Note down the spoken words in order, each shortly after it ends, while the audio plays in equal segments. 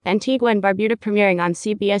Antigua and Barbuda premiering on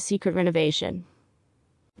CBS Secret Renovation.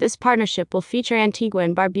 This partnership will feature Antigua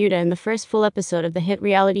and Barbuda in the first full episode of the hit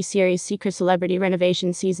reality series Secret Celebrity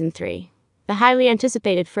Renovation Season 3. The highly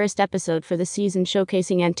anticipated first episode for the season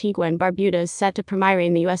showcasing Antigua and Barbuda is set to premiere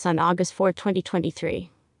in the US on August 4, 2023.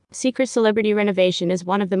 Secret Celebrity Renovation is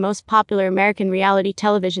one of the most popular American reality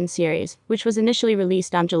television series, which was initially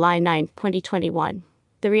released on July 9, 2021.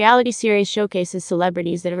 The reality series showcases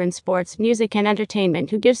celebrities that are in sports, music, and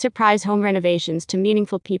entertainment who give surprise home renovations to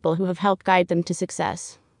meaningful people who have helped guide them to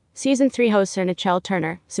success. Season 3 hosts are Nichelle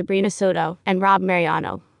Turner, Sabrina Soto, and Rob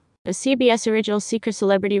Mariano. The CBS original Secret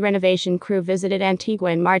Celebrity Renovation crew visited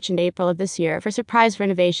Antigua in March and April of this year for surprise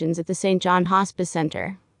renovations at the St. John Hospice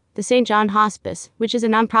Center. The St. John Hospice, which is a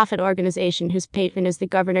nonprofit organization whose patron is the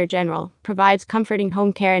Governor General, provides comforting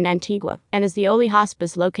home care in Antigua and is the only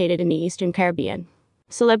hospice located in the Eastern Caribbean.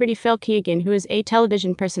 Celebrity Phil Keegan, who is a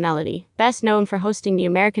television personality, best known for hosting the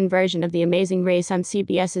American version of The Amazing Race on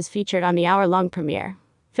CBS, is featured on the hour-long premiere.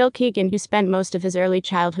 Phil Keegan, who spent most of his early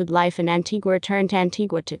childhood life in Antigua, returned to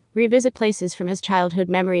Antigua to revisit places from his childhood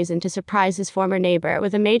memories and to surprise his former neighbor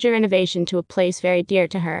with a major renovation to a place very dear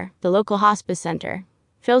to her, the local hospice center.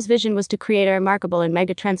 Phil's vision was to create a remarkable and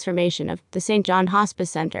mega transformation of the St. John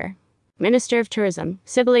Hospice Center. Minister of Tourism,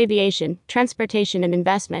 Civil Aviation, Transportation and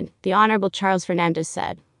Investment, the Honorable Charles Fernandez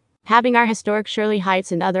said. Having our historic Shirley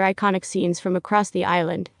Heights and other iconic scenes from across the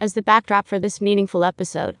island as the backdrop for this meaningful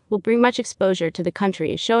episode will bring much exposure to the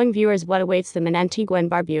country, showing viewers what awaits them in Antigua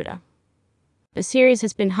and Barbuda. The series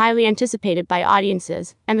has been highly anticipated by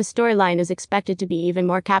audiences, and the storyline is expected to be even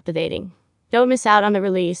more captivating. Don't miss out on the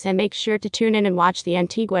release and make sure to tune in and watch the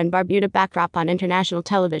Antigua and Barbuda backdrop on international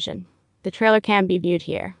television. The trailer can be viewed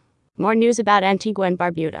here. More news about Antigua and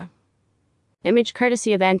Barbuda. Image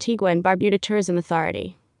courtesy of Antigua and Barbuda Tourism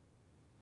Authority.